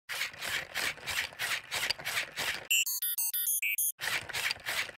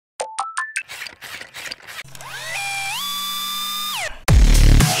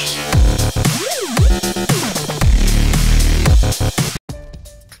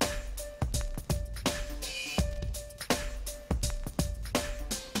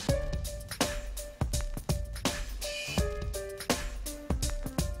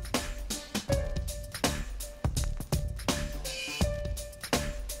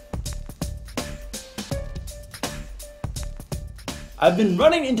I've been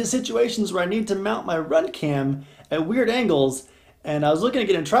running into situations where I need to mount my RunCam at weird angles, and I was looking at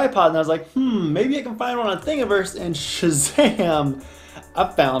getting a tripod, and I was like, maybe I can find one on Thingiverse, and shazam, I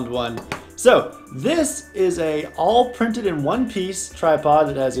found one. So this is a all printed in one piece tripod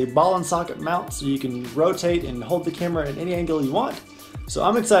that has a ball and socket mount, so you can rotate and hold the camera at any angle you want. So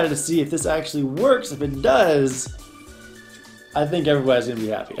I'm excited to see if this actually works. If it does, I think everybody's gonna be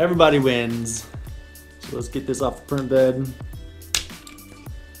happy. Everybody wins. So let's get this off the print bed.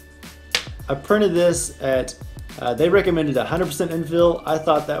 I printed this at, they recommended 100% infill. I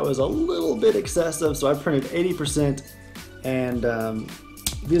thought that was a little bit excessive, so I printed 80%, and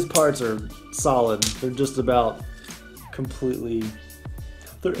these parts are solid. They're just about completely,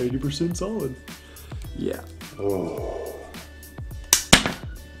 they're 80% solid. Yeah. Oh.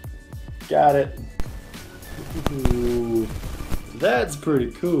 Got it. Ooh, that's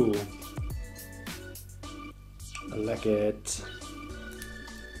pretty cool. I like it.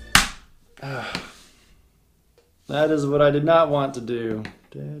 That is what I did not want to do.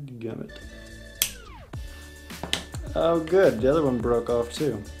 Dadgummit. Oh good, the other one broke off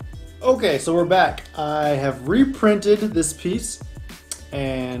too. Okay, so we're back. I have reprinted this piece,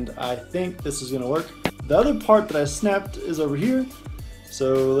 and I think this is gonna work. The other part that I snapped is over here,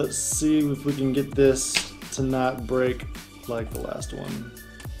 so let's see if we can get this to not break like the last one.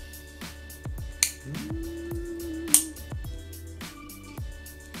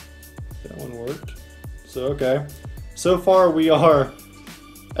 That one worked. So okay. So far we are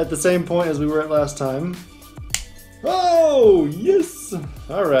at the same point as we were at last time. Oh, yes!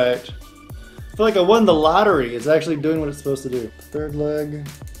 Alright. I feel like I won the lottery. It's actually doing what it's supposed to do. Third leg.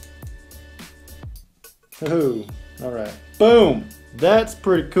 Oh, alright. Boom! That's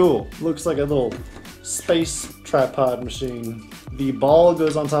pretty cool. Looks like a little space tripod machine. The ball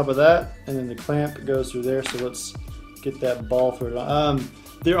goes on top of that, and then the clamp goes through there, so let's get that ball through it on.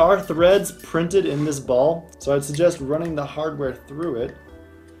 There are threads printed in this ball, so I'd suggest running the hardware through it.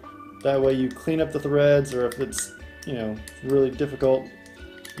 That way you clean up the threads, or if it's, you know, really difficult,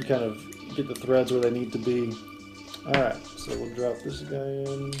 you kind of get the threads where they need to be. Alright, so we'll drop this guy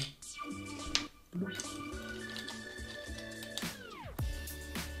in.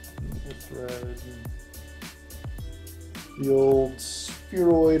 Thread the old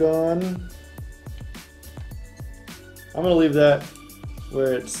spheroid on. I'm going to leave that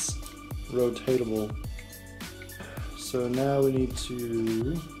where it's rotatable. So now we need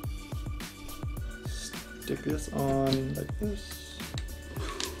to stick this on like this,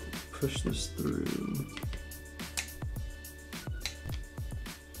 push this through,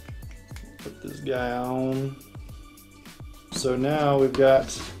 put this guy on. So now we've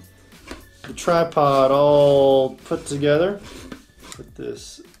got the tripod all put together. Put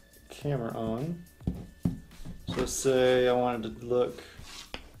this camera on. So say I wanted to look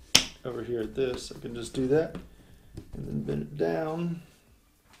over here at this, I can just do that and then bend it down,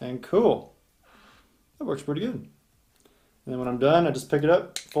 and cool. That works pretty good. And then when I'm done, I just pick it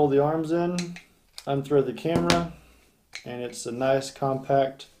up, fold the arms in, unthread the camera, and it's a nice,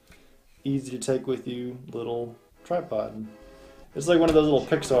 compact, easy to take with you little tripod. It's like one of those little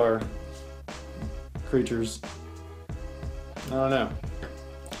Pixar creatures. I don't know.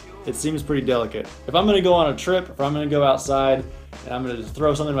 It seems pretty delicate. If I'm gonna go on a trip, if I'm gonna go outside, and I'm gonna just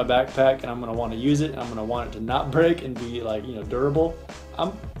throw something in my backpack, and I'm gonna want to use it, and I'm gonna want it to not break and be, like, you know, durable,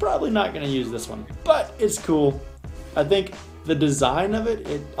 I'm probably not gonna use this one. But it's cool. I think the design of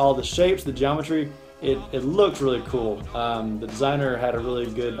it, all the shapes, the geometry, it looks really cool. The designer had a really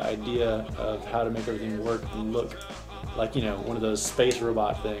good idea of how to make everything work and look like, you know, one of those space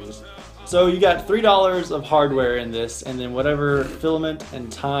robot things. So you got $3 of hardware in this, and then whatever filament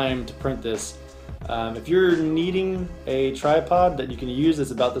and time to print this. If you're needing a tripod that you can use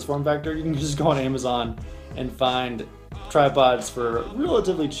that's about this form factor, you can just go on Amazon and find tripods for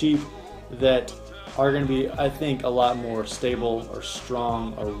relatively cheap that are going to be, I think, a lot more stable or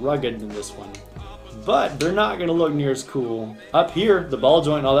strong or rugged than this one. But they're not going to look near as cool. Up here, the ball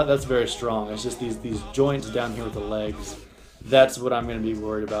joint and all that, that's very strong. It's just these joints down here with the legs. That's what I'm going to be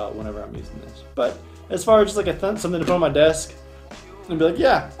worried about whenever I'm using this. But as far as just like something to put on my desk and be like,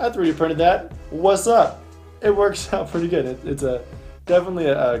 yeah, I 3D printed that. What's up? It works out pretty good. It's definitely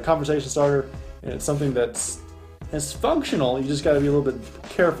a conversation starter, and it's something that's functional. You just got to be a little bit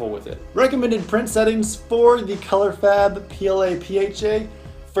careful with it. Recommended print settings for the ColorFab PLA PHA.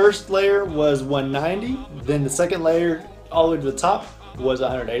 First layer was 190, then the second layer all the way to the top was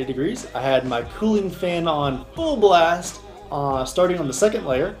 180 degrees. I had my cooling fan on full blast starting on the second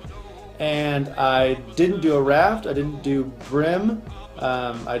layer, and I didn't do a raft, I didn't do brim,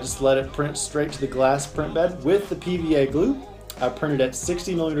 I just let it print straight to the glass print bed with the PVA glue. I printed at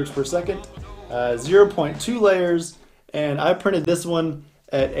 60 millimeters per second, 0.2 layers, and I printed this one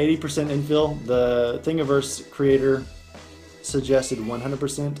at 80% infill. The Thingiverse creator suggested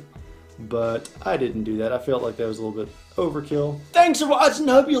 100%, but I didn't do that. I felt like that was a little bit overkill. Thanks for watching.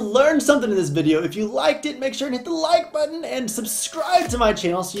 I hope you learned something in this video. If you liked it, make sure and hit the like button and subscribe to my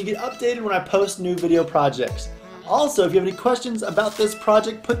channel so you get updated when I post new video projects. Also, if you have any questions about this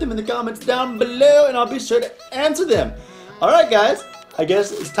project, put them in the comments down below and I'll be sure to answer them. Alright guys, I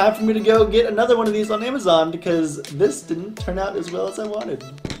guess it's time for me to go get another one of these on Amazon because this didn't turn out as well as I wanted.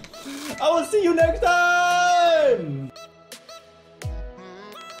 I will see you next time!